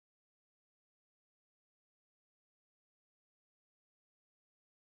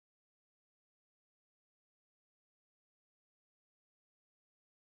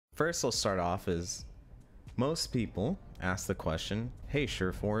First, I'll start off as most people ask the question, hey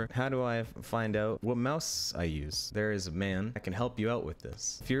Surefour, how do I find out what mouse I use? There is a man that can help you out with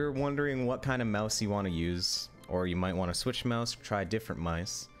this. If you're wondering what kind of mouse you want to use, or you might want to switch mouse or try different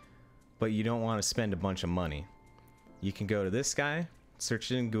mice, but you don't want to spend a bunch of money, you can go to this guy,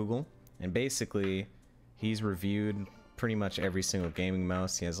 search it in Google, and basically he's reviewed pretty much every single gaming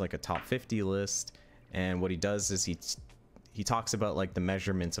mouse. He has like a top 50 list, and what he does is he talks about like the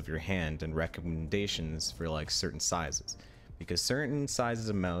measurements of your hand and recommendations for like certain sizes, because certain sizes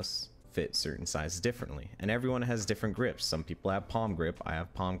of mouse fit certain sizes differently, and everyone has different grips. Some people have palm grip, I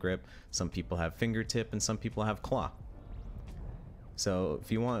have palm grip, some people have fingertip, and some people have claw. So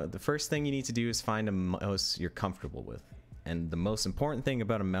if you want, the first thing you need to do is find a mouse you're comfortable with, and the most important thing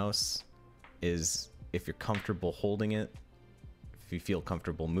about a mouse is if you're comfortable holding it, if you feel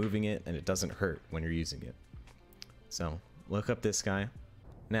comfortable moving it, and it doesn't hurt when you're using it. So look up this guy.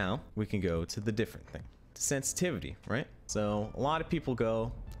 Now we can go to the different thing, the sensitivity, right? So a lot of people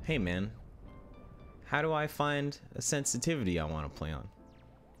go, hey man, how do I find a sensitivity I want to play on?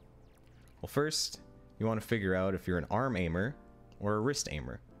 Well, first you want to figure out if you're an arm aimer or a wrist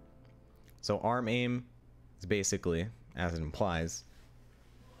aimer. So arm aim is basically, as it implies,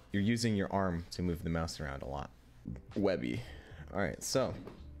 you're using your arm to move the mouse around a lot. Webby. All right, so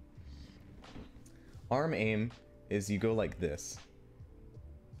arm aim is you go like this.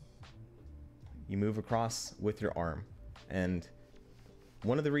 You move across with your arm, and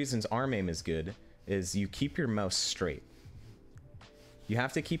one of the reasons arm aim is good is you keep your mouse straight. You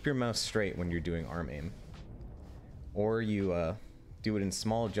have to keep your mouse straight when you're doing arm aim, or you do it in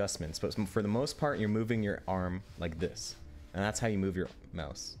small adjustments, but for the most part you're moving your arm like this, and that's how you move your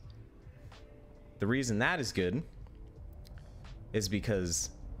mouse. The reason that is good is because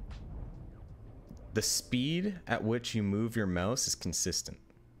the speed at which you move your mouse is consistent.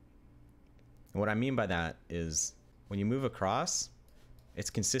 And what I mean by that is when you move across, it's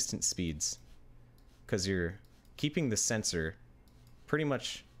consistent speeds, because you're keeping the sensor pretty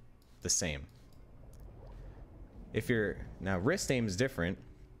much the same. Now wrist aim is different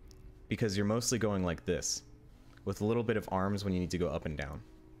because you're mostly going like this, with a little bit of arms when you need to go up and down.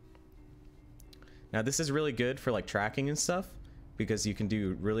 Now this is really good for like tracking and stuff, because you can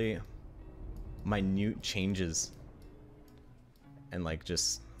do really minute changes and like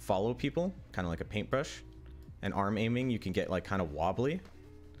just follow people, kind of like a paintbrush. And arm aiming, you can get like kind of wobbly.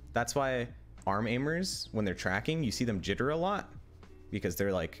 That's why arm aimers, when they're tracking, you see them jitter a lot, because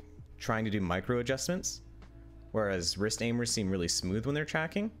they're like trying to do micro adjustments, whereas wrist aimers seem really smooth when they're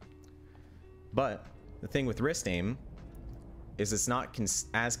tracking. But the thing with wrist aim is it's not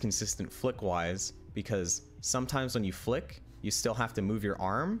as consistent flick wise, because sometimes when you flick, you still have to move your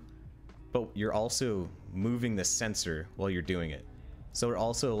arm, but you're also moving the sensor while you're doing it. So it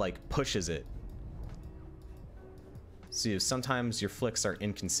also like pushes it. So sometimes your flicks are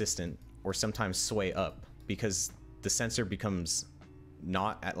inconsistent, or sometimes sway up, because the sensor becomes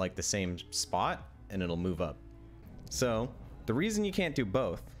not at like the same spot and it'll move up. So the reason you can't do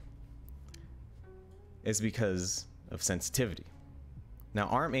both is because of sensitivity. Now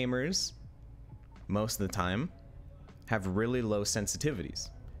arm aimers, most of the time, have really low sensitivities,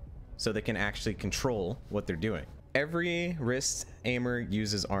 so they can actually control what they're doing. Every wrist aimer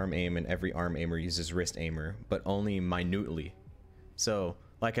uses arm aim, and every arm aimer uses wrist aimer, but only minutely. So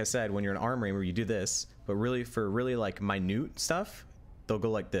like I said, when you're an arm aimer, you do this, but really for really like minute stuff, they'll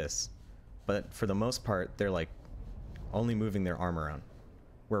go like this. But for the most part, they're like only moving their arm around.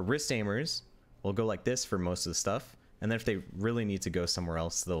 Where wrist aimers will go like this for most of the stuff, and then if they really need to go somewhere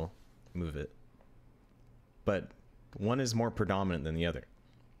else, they'll move it. But one is more predominant than the other.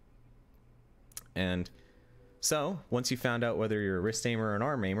 And so once you found out whether you're a wrist aimer or an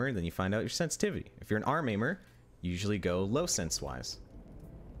arm aimer, then you find out your sensitivity. If you're an arm aimer, you usually go low sense wise,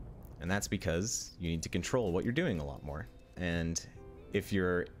 and that's because you need to control what you're doing a lot more. And if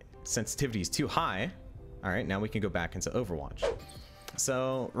your sensitivity is too high, all right, now we can go back into Overwatch.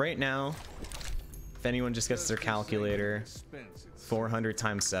 So right now, if anyone just gets their calculator, 400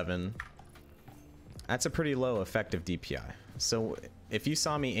 times 7, that's a pretty low effective DPI. So if you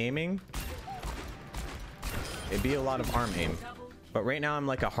saw me aiming, it'd be a lot of arm aim. But right now I'm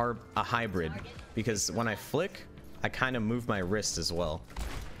like a hybrid, because when I flick, I kind of move my wrist as well.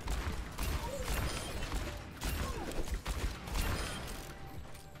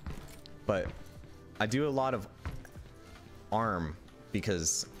 But I do a lot of arm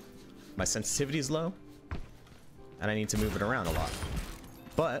because my sensitivity is low and I need to move it around a lot.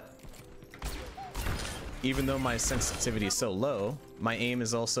 But even though my sensitivity is so low, my aim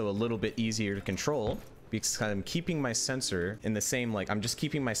is also a little bit easier to control, because I'm keeping my sensor in the same, like, I'm just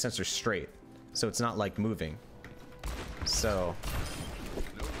keeping my sensor straight, so it's not like moving. So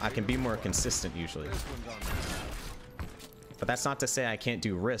I can be more consistent usually. But that's not to say I can't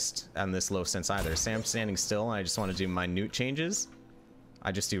do wrist on this low sense either. Say I'm standing still and I just want to do minute changes,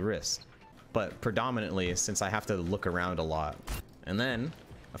 I just do wrist. But predominantly, since I have to look around a lot. And then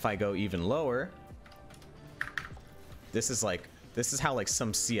if I go even lower, this is how like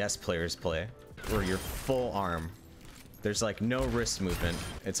some CS players play, where you're full arm. There's like no wrist movement.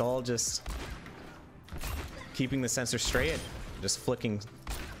 It's all just keeping the sensor straight, just flicking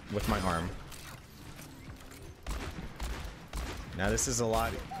with my arm. Now this is a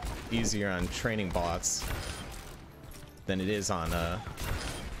lot easier on training bots than it is on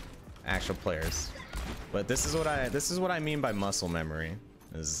actual players. But this is what I mean by muscle memory.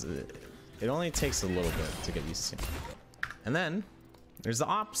 It only takes a little bit to get used to. And then there's the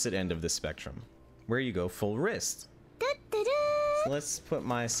opposite end of the spectrum, where you go full wrist. So let's put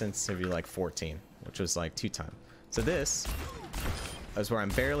my sensitivity like 14, which was like 2 times. So this is where I'm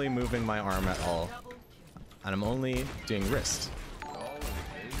barely moving my arm at all, and I'm only doing wrist.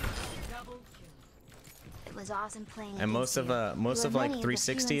 It was awesome playing. And most of like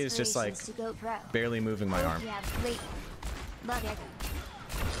 360 is just like barely moving my arm.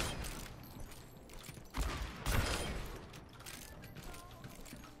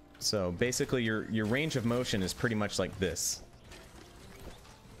 So basically your range of motion is pretty much like this.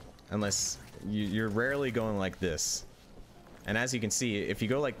 Unless you're rarely going like this. And as you can see, if you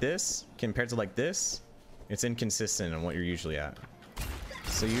go like this compared to like this, it's inconsistent on what you're usually at.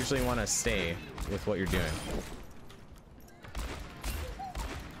 So you usually want to stay with what you're doing.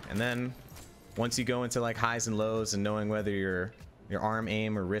 And then once you go into like highs and lows and knowing whether your arm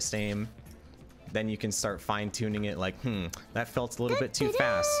aim or wrist aim, then you can start fine-tuning it, like, that felt a little bit too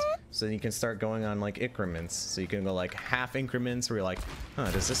fast. So then you can start going on like increments. So you can go like half increments where you're like,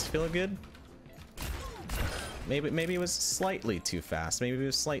 does this feel good? Maybe it was slightly too fast. Maybe it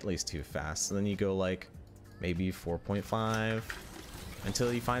was slightly too fast. And then you go like maybe 4.5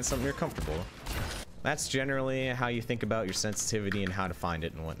 until you find something you're comfortable. That's generally how you think about your sensitivity and how to find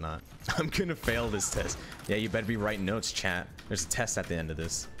it and whatnot. I'm gonna fail this test. Yeah, you better be writing notes, chat. There's a test at the end of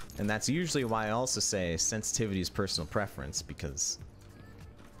this. And that's usually why I also say sensitivity is personal preference, because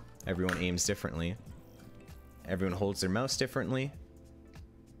everyone aims differently. Everyone holds their mouse differently.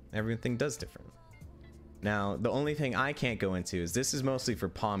 Everything does different. Now, the only thing I can't go into is this is mostly for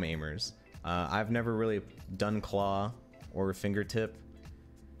palm aimers. I've never really done claw or fingertip.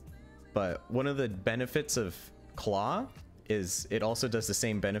 But one of the benefits of claw is it also does the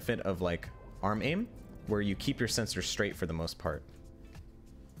same benefit of like arm aim, where you keep your sensor straight for the most part.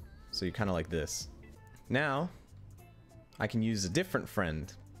 So you're kind of like this. Now, I can use a different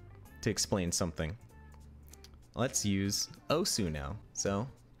friend to explain something. Let's use OSU now. So,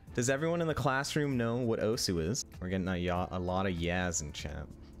 does everyone in the classroom know what OSU is? We're getting a lot of yas in chat.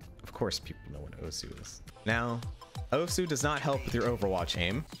 Of course people know what OSU is. Now, OSU does not help with your Overwatch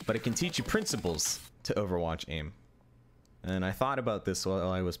aim, but it can teach you principles to Overwatch aim. And I thought about this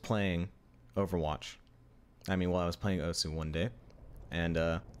while I was playing Overwatch. While I was playing OSU one day. And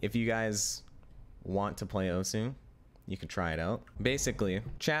if you guys want to play OSU, you can try it out. Basically,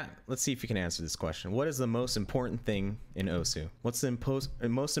 chat, let's see if you can answer this question. What is the most important thing in OSU? What's the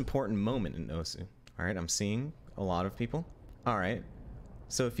most important moment in OSU? All right, I'm seeing a lot of people. All right.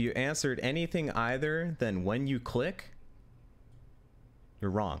 So if you answered anything either than when you click,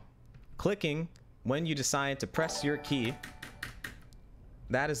 you're wrong. Clicking when you decide to press your key,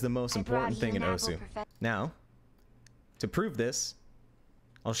 that is the most important thing in OSU. Now, to prove this,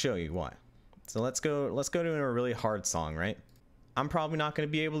 I'll show you why. So let's go to a really hard song, right? I'm probably not going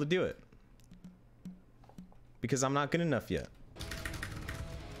to be able to do it because I'm not good enough yet.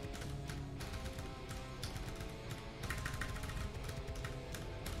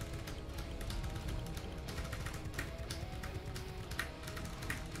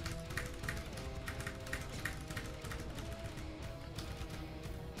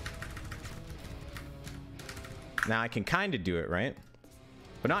 Now I can kind of do it, right?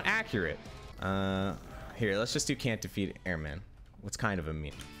 But not accurate. Here, let's just do can't defeat airman. What's kind of a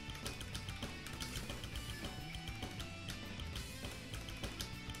meme.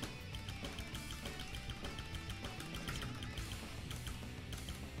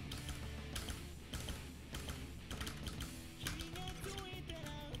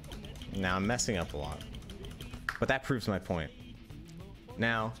 Now I'm messing up a lot, but that proves my point.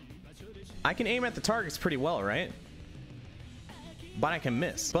 Now, I can aim at the targets pretty well, right? But I can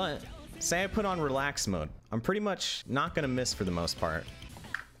miss. But say I put on relax mode, I'm pretty much not gonna miss for the most part.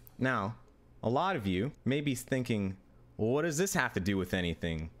 Now, A lot of you may be thinking, well, what does this have to do with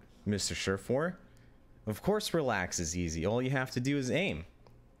anything, Mr. Surefour? Of course relax is easy. All you have to do is aim.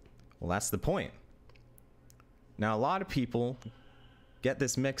 Well, that's the point. Now, a lot of people get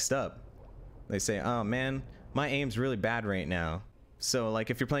this mixed up. They say, oh man, my aim's really bad right now. So like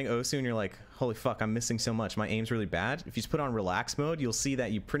if you're playing Osu and you're like, holy fuck, I'm missing so much, my aim's really bad. If you just put on relax mode, you'll see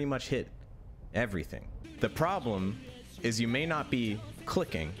that you pretty much hit everything. The problem is you may not be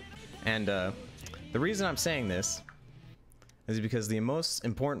clicking. And the reason I'm saying this is because the most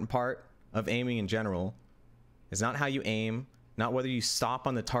important part of aiming in general is not how you aim, not whether you stop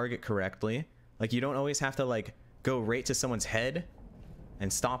on the target correctly. Like you don't always have to like go right to someone's head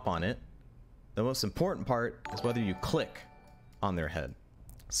and stop on it. The most important part is whether you click on their head.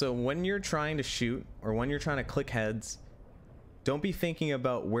 So when you're trying to shoot or when you're trying to click heads, don't be thinking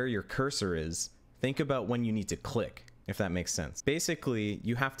about where your cursor is. Think about when you need to click, if that makes sense. Basically,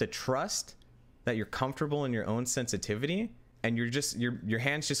 you have to trust that you're comfortable in your own sensitivity and your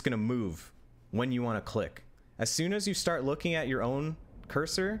hand's just gonna move when you want to click. As soon as you start looking at your own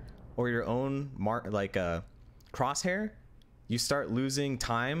cursor or your own crosshair, you start losing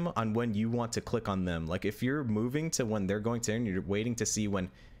time on when you want to click on them. Like if you're moving to when they're going to, and you're waiting to see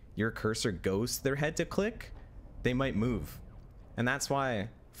when your cursor goes to their head to click, they might move. And that's why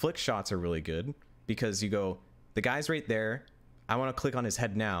flick shots are really good, because you go, the guy's right there, I want to click on his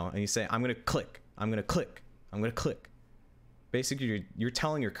head now, and you say, I'm gonna click, I'm gonna click, I'm gonna click. Basically, you're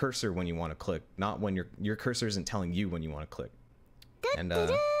telling your cursor when you want to click, not when your cursor isn't telling you when you want to click. And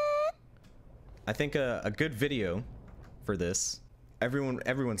I think a good video for this,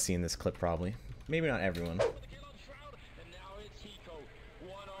 everyone's seen this clip probably, maybe not everyone.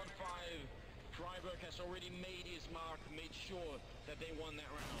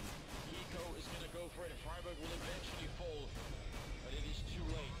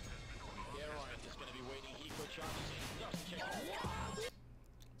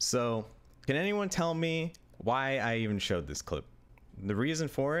 So, can anyone tell me why I even showed this clip? The reason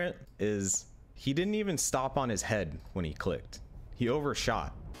for it is he didn't even stop on his head when he clicked. He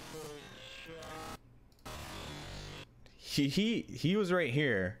overshot. He was right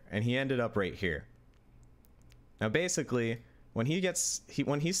here and he ended up right here. Now basically, when he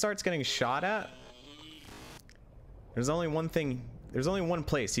starts getting shot at, there's only one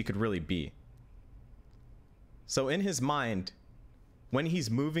place he could really be. So in his mind, when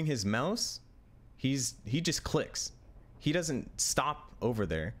he's moving his mouse, he just clicks. He doesn't stop over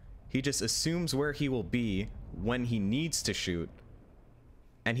there. He just assumes where he will be when he needs to shoot.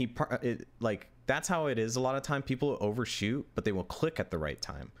 And that's how it is. A lot of time people overshoot, but they will click at the right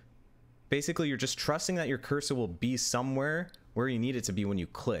time. Basically, you're just trusting that your cursor will be somewhere where you need it to be when you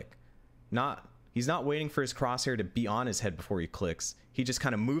click. He's not waiting for his crosshair to be on his head before he clicks. He just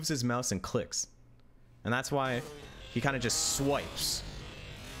kind of moves his mouse and clicks. And that's why he kind of just swipes.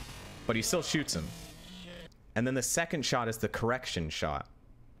 But he still shoots him. And then the second shot is the correction shot,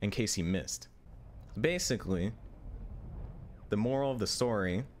 in case he missed. Basically, the moral of the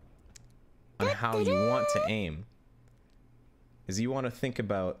story on how you want to aim is you want to think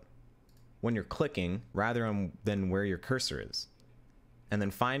about when you're clicking rather than where your cursor is. And then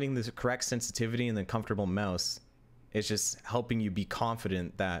finding the correct sensitivity and the comfortable mouse is just helping you be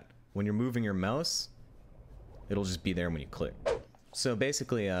confident that when you're moving your mouse, it'll just be there when you click. So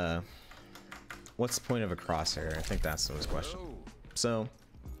basically, what's the point of a crosshair? I think that's his question. So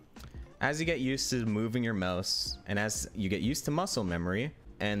as you get used to moving your mouse and as you get used to muscle memory,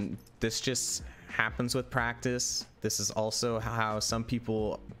 and this just happens with practice, this is also how some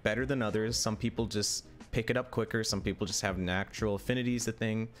people better than others, some people just pick it up quicker, some people just have natural affinities to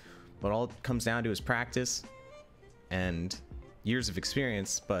thing. What all it comes down to is practice and years of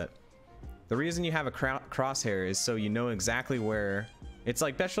experience. But the reason you have a crosshair is so you know exactly where. It's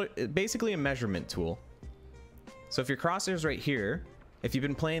like basically a measurement tool. So if your crosshair is right here, if you've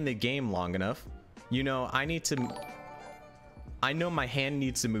been playing the game long enough, you know I know my hand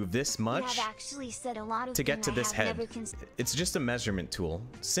needs to move this much to get to this head. It's just a measurement tool.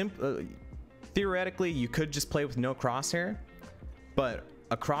 Theoretically, you could just play with no crosshair, but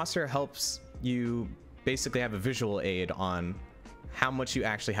a crosshair helps you basically have a visual aid on how much you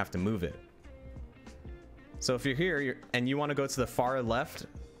actually have to move it. So if you're here and you want to go to the far left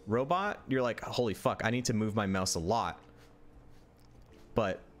robot, you're like, holy fuck, I need to move my mouse a lot.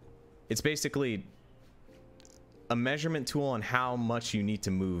 But it's basically a measurement tool on how much you need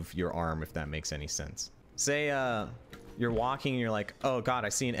to move your arm, if that makes any sense. Say you're walking and you're like, oh god, I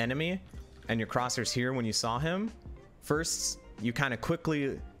see an enemy, and your crosshair's here when you saw him. First, you kind of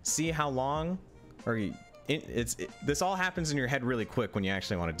quickly see how long, or this all happens in your head really quick when you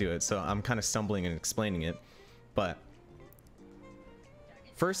actually want to do it, so I'm kind of stumbling and explaining it. But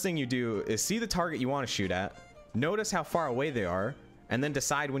first thing you do is see the target you want to shoot at, notice how far away they are, and then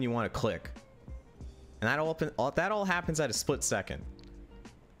decide when you want to click. And that all happens at a split second.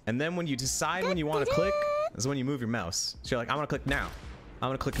 And then when you decide when you want to click is when you move your mouse. So you're like, I want to click now. I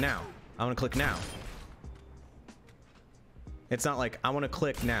want to click now. I want to click now. It's not like I want to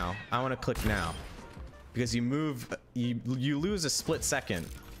click now. I want to click now. Because you move, you lose a split second.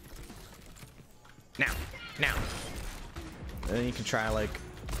 Now. And then you can try like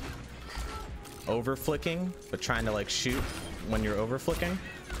over flicking, but trying to like shoot when you're over flicking.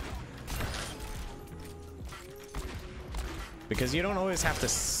 Because you don't always have to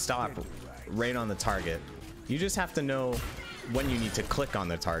stop right on the target. You just have to know when you need to click on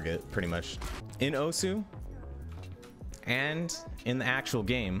the target, pretty much. In Osu and in the actual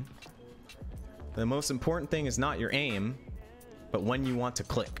game, the most important thing is not your aim, but when you want to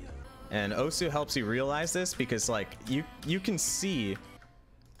click. And Osu helps you realize this because like you can see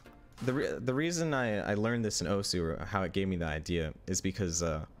the reason I learned this in Osu, or how it gave me the idea, is because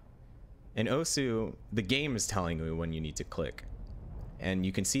in Osu the game is telling you when you need to click, and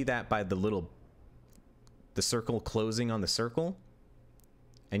you can see that by the circle closing on the circle,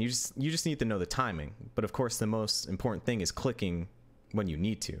 and you just need to know the timing. But of course the most important thing is clicking when you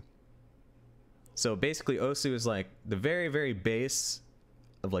need to. So basically Osu is like the very, very base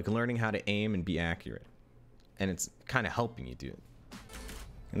of like learning how to aim and be accurate, and it's kind of helping you do it.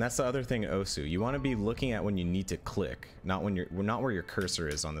 And that's the other thing in Osu. You want to be looking at when you need to click, not where your cursor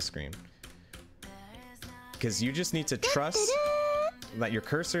is on the screen, because you just need to trust that your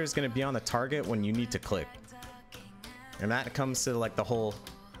cursor is going to be on the target when you need to click. And that comes to like the whole,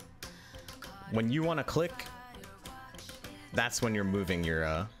 when you want to click, that's when you're moving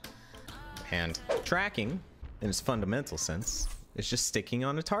your hand. Tracking in its fundamental sense is just sticking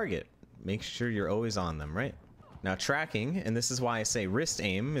on a target. Make sure you're always on them, right? Now tracking, and this is why I say wrist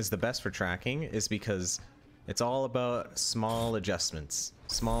aim is the best for tracking, is because it's all about small adjustments.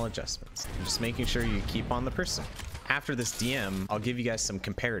 Small adjustments. And just making sure you keep on the person. After this DM, I'll give you guys some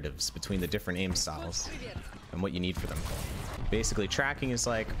comparatives between the different aim styles and what you need for them. Basically, tracking is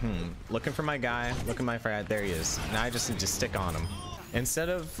like, looking for my guy, looking my friend, there he is. Now I just need to stick on him. Instead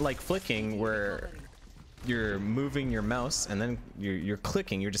of like flicking where you're moving your mouse and then you're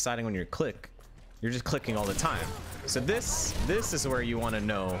clicking, you're deciding when you click, you're just clicking all the time. So this is where you want to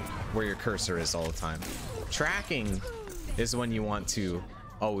know where your cursor is all the time. Tracking is when you want to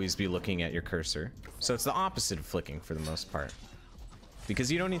always be looking at your cursor. So it's the opposite of flicking for the most part,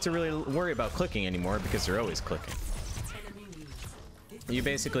 because you don't need to really worry about clicking anymore because you're always clicking. You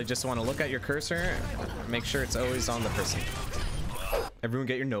basically just want to look at your cursor, make sure it's always on the person. Everyone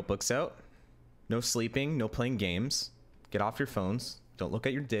get your notebooks out. No sleeping, no playing games. Get off your phones. Don't look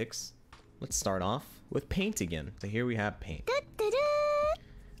at your dicks. Let's start off with paint again. So here we have paint.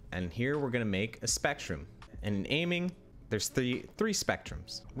 And here we're gonna make a spectrum. And in aiming, there's three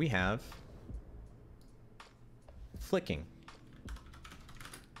spectrums. We have flicking.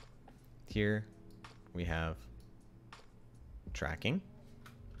 Here we have tracking.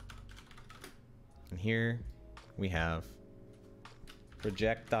 And here we have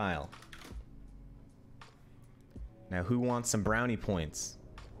projectile. Now who wants some brownie points?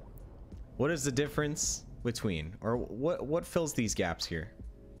 What is the difference between, or what fills these gaps here?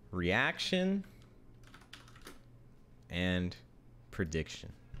 Reaction and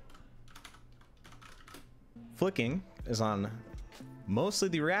prediction. Flicking is on mostly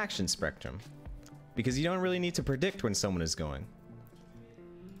the reaction spectrum, because you don't really need to predict when someone is going.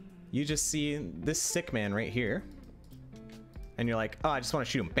 You just see this sick man right here, and you're like, oh, I just want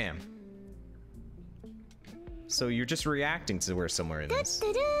to shoot him, bam. So you're just reacting to where somewhere it is.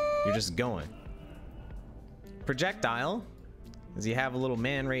 You're just going. Projectile is you have a little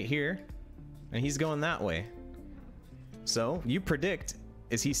man right here, and he's going that way. So you predict,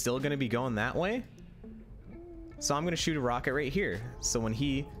 is he still going to be going that way? So I'm going to shoot a rocket right here. So when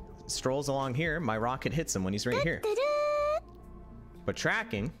he strolls along here, my rocket hits him when he's right here. But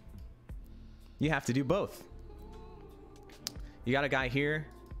tracking, you have to do both. You got a guy here,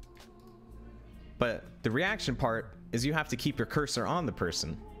 but the reaction part is you have to keep your cursor on the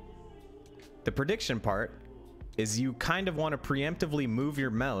person. The prediction part is you kind of want to preemptively move your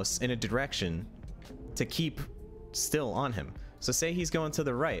mouse in a direction to keep still on him. So say he's going to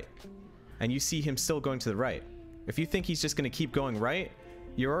the right and you see him still going to the right. If you think he's just going to keep going right,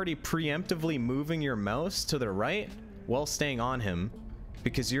 you're already preemptively moving your mouse to the right while staying on him,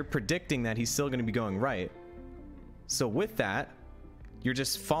 because you're predicting that he's still going to be going right. So with that, you're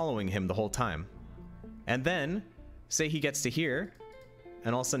just following him the whole time. And then say he gets to here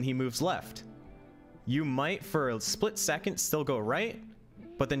and all of a sudden he moves left. You might for a split second still go right,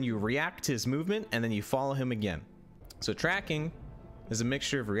 but then you react to his movement and then you follow him again. So tracking is a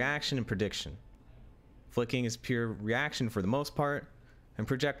mixture of reaction and prediction. Flicking is pure reaction for the most part, and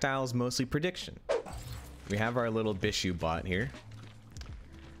projectiles mostly prediction. We have our little Bishu bot here.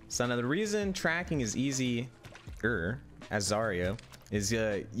 So now the reason tracking is easier as Zarya is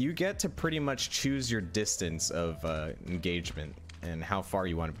you get to pretty much choose your distance of engagement and how far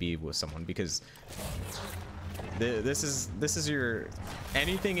you want to be with someone, because this is your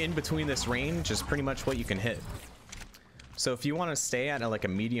anything in between this range is pretty much what you can hit. So if you want to stay at like a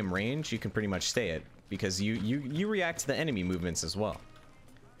medium range, you can pretty much stay at, because you react to the enemy movements as well.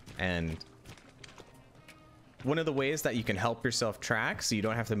 And one of the ways that you can help yourself track so you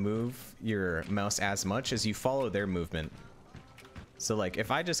don't have to move your mouse as much is you follow their movement. So like if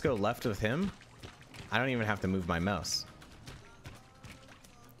I just go left with him, I don't even have to move my mouse.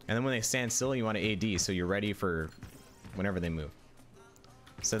 And then when they stand still, you want to AD, so you're ready for whenever they move.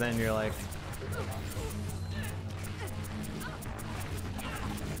 So then you're like,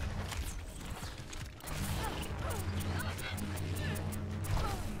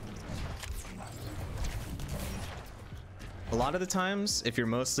 a lot of the times, if you're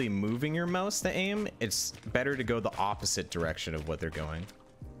mostly moving your mouse to aim, it's better to go the opposite direction of what they're going.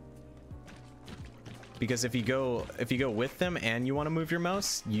 Because if you go with them and you want to move your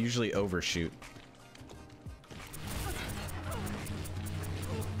mouse, you usually overshoot.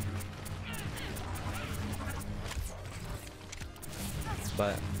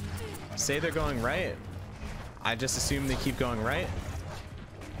 But say they're going right, I just assume they keep going right.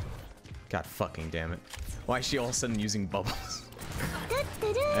 God fucking damn it. Why is she all of a sudden using bubbles?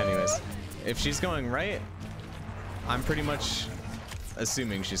 Anyways, if she's going right, I'm pretty much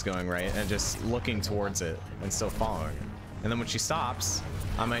assuming she's going right and just looking towards it and still following it. And then when she stops,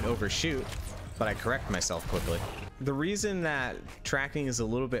 I might overshoot, but I correct myself quickly. The reason that tracking is a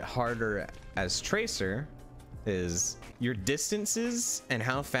little bit harder as Tracer is your distances and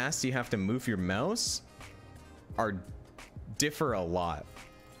how fast you have to move your mouse differ a lot.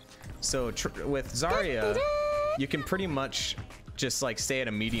 So with Zarya, you can pretty much just like stay at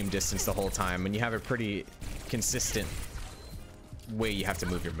a medium distance the whole time, and you have a pretty consistent way you have to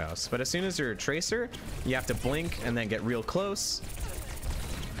move your mouse. But as soon as you're a Tracer, you have to blink and then get real close,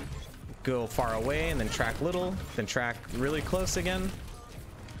 go far away and then track little, then track really close again.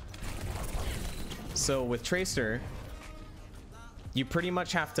 So with Tracer, you pretty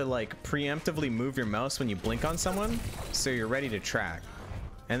much have to like preemptively move your mouse when you blink on someone, so you're ready to track.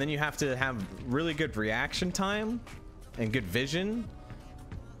 And then you have to have really good reaction time and good vision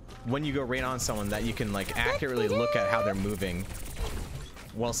when you go right on someone, that you can like accurately look at how they're moving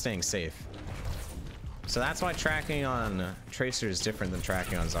while staying safe. So that's why tracking on Tracer is different than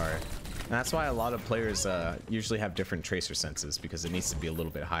tracking on Zarya. And that's why a lot of players usually have different Tracer senses, because it needs to be a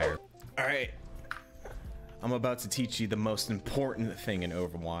little bit higher. All right, I'm about to teach you the most important thing in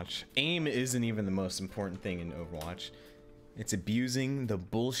Overwatch. Aim isn't even the most important thing in Overwatch. It's abusing the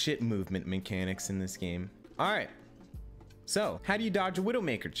bullshit movement mechanics in this game. All right, so how do you dodge a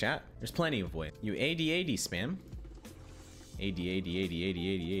Widowmaker, chat? There's plenty of ways. You AD spam.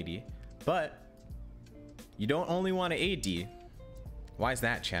 AD. But you don't only want to AD. Why is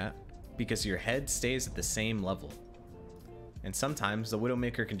that, chat? Because your head stays at the same level. And sometimes the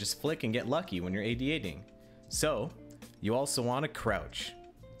Widowmaker can just flick and get lucky when you're AD-ing. So you also want to crouch.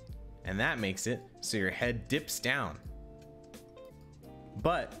 And that makes it so your head dips down.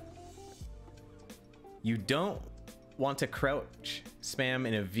 But you don't want to crouch spam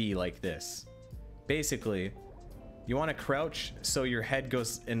in a V like this. Basically, you want to crouch so your head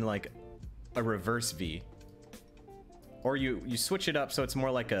goes in like a reverse V. Or you switch it up so it's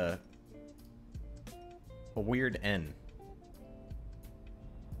more like a weird N.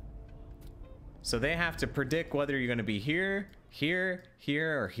 So they have to predict whether you're going to be here, here,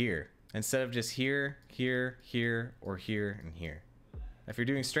 here, or here, instead of just here, here, here, or here, and here. If you're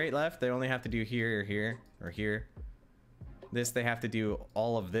doing straight left, they only have to do here, or here, or here. This, they have to do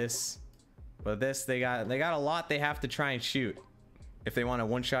all of this. But this, they got a lot they have to try and shoot if they want to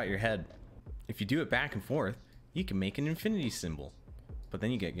one-shot your head. If you do it back and forth, you can make an infinity symbol. But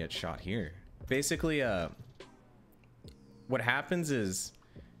then you get shot here. Basically, what happens is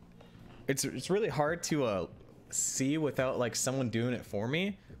it's really hard to see without like someone doing it for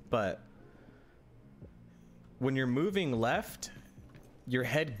me, but when you're moving left, your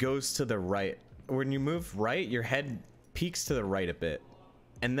head goes to the right. When you move right, your head peeks to the right a bit.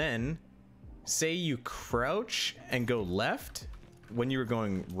 And then say you crouch and go left when you were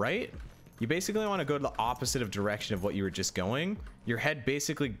going right, you basically want to go to the opposite of direction of what you were just going. Your head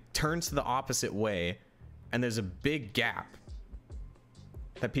basically turns to the opposite way, and there's a big gap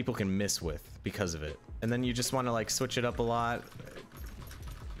that people can miss with because of it. And then you just want to like switch it up a lot.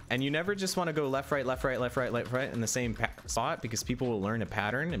 And you never just want to go left, right, left, right, left, right, left, right in the same spot, because people will learn a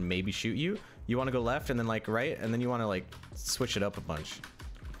pattern and maybe shoot you. You want to go left and then like right, and then you want to like switch it up a bunch.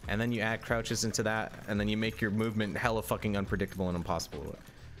 And then you add crouches into that, and then you make your movement hella fucking unpredictable and impossible.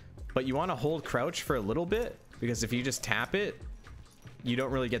 But you want to hold crouch for a little bit, because if you just tap it, you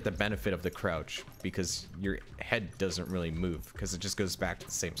don't really get the benefit of the crouch, because your head doesn't really move, because it just goes back to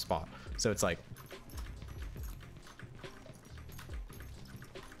the same spot. So it's like,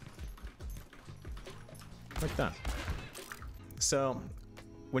 that. So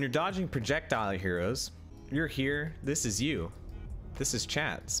when you're dodging projectile heroes, you're here, this is you, this is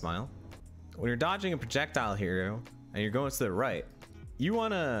chat, smile. When you're dodging a projectile hero and you're going to the right, you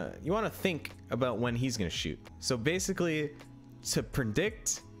wanna think about when he's gonna shoot. So basically, to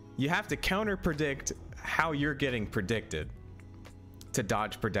predict, you have to counter predict how you're getting predicted to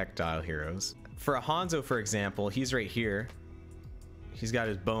dodge projectile heroes. For a Hanzo, for example, he's right here, he's got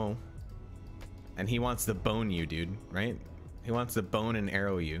his bow, and he wants to bone you, dude, right? He wants to bone and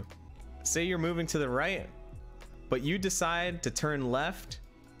arrow you. Say you're moving to the right, but you decide to turn left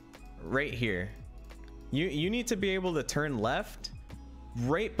right here. You need to be able to turn left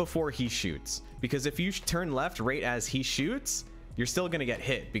right before he shoots, because if you turn left right as he shoots, you're still gonna get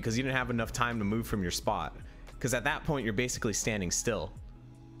hit because you didn't have enough time to move from your spot, because at that point you're basically standing still.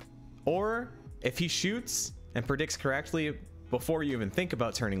 Or if he shoots and predicts correctly, before you even think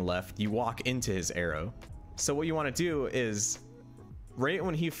about turning left, you walk into his arrow. So what you want to do is, right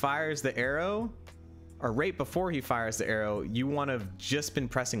when he fires the arrow, or right before he fires the arrow, you want to have just been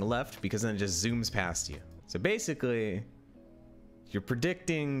pressing left, because then it just zooms past you. So basically, you're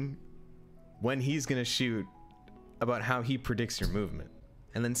predicting when he's going to shoot about how he predicts your movement.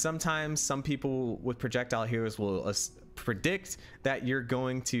 And then sometimes some people with projectile heroes will predict that you're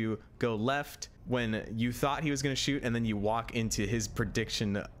going to go left when you thought he was going to shoot, and then you walk into his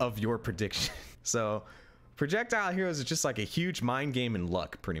prediction of your prediction. So projectile heroes is just like a huge mind game and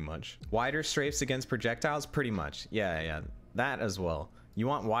luck, pretty much. Wider strafes against projectiles, pretty much. Yeah, that as well. You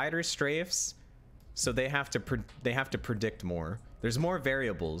want wider strafes, so they have to predict more. There's more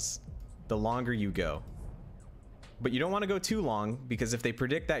variables the longer you go. But you don't want to go too long, because if they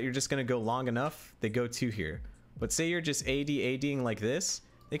predict that you're just going to go long enough, they go to here. But say you're just ADing like this,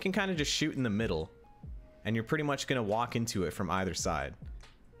 they can kind of just shoot in the middle, and you're pretty much going to walk into it from either side.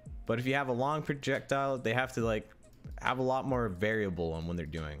 But if you have a long projectile, they have to like have a lot more variable on when they're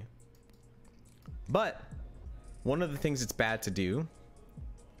doing it. But one of the things it's bad to do,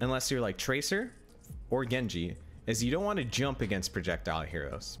 unless you're like Tracer or Genji, is you don't want to jump against projectile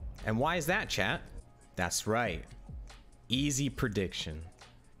heroes. And why is that, chat? That's right. Easy prediction.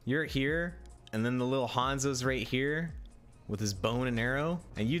 You're here, and then the little Hanzo's right here with his bone and arrow,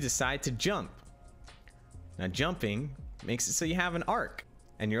 and you decide to jump. Now jumping makes it so you have an arc,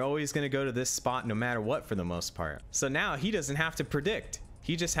 and you're always going to go to this spot no matter what for the most part. So now he doesn't have to predict.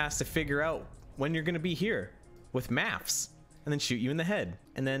 He just has to figure out when you're going to be here with maths, and then shoot you in the head,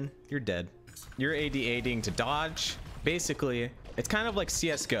 and then you're dead. You're ADing to dodge. Basically, it's kind of like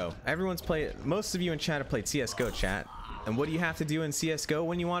CSGO. Everyone's played, most of you in chat have played CSGO, chat. And what do you have to do in CSGO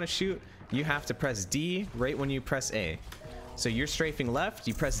when you want to shoot? You have to press D right when you press A. So you're strafing left,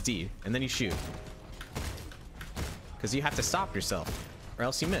 you press D, and then you shoot. Because you have to stop yourself, or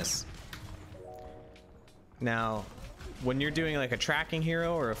else you miss. Now, when you're doing like a tracking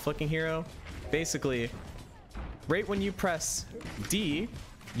hero or a flicking hero, basically, right when you press D,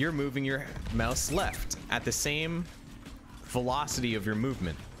 you're moving your mouse left at the same velocity of your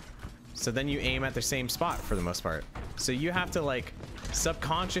movement. So then you aim at the same spot for the most part. So you have to like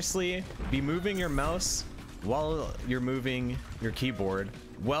subconsciously be moving your mouse while you're moving your keyboard,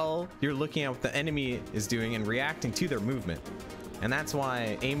 while you're looking at what the enemy is doing and reacting to their movement. And that's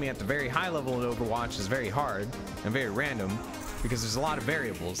why aiming at the very high level in Overwatch is very hard and very random, because there's a lot of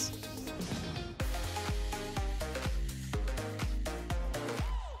variables.